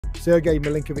Sergej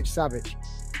Milinkovic-Savic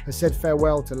has said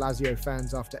farewell to Lazio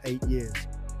fans after 8 years,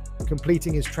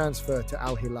 completing his transfer to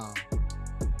Al Hilal.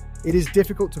 It is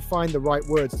difficult to find the right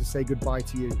words to say goodbye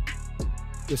to you.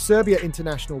 The Serbia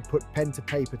international put pen to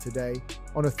paper today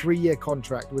on a 3-year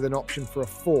contract with an option for a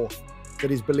fourth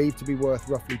that is believed to be worth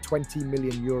roughly 20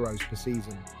 million euros per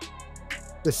season.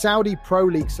 The Saudi Pro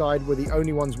League side were the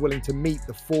only ones willing to meet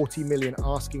the 40 million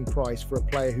asking price for a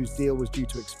player whose deal was due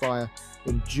to expire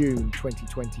in June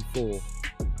 2024.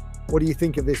 What do you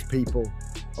think of this, people?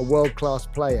 A world-class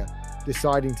player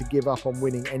deciding to give up on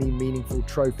winning any meaningful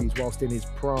trophies whilst in his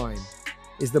prime?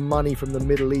 Is the money from the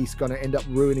Middle East going to end up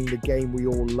ruining the game we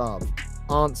all love?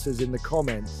 Answers in the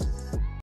comments.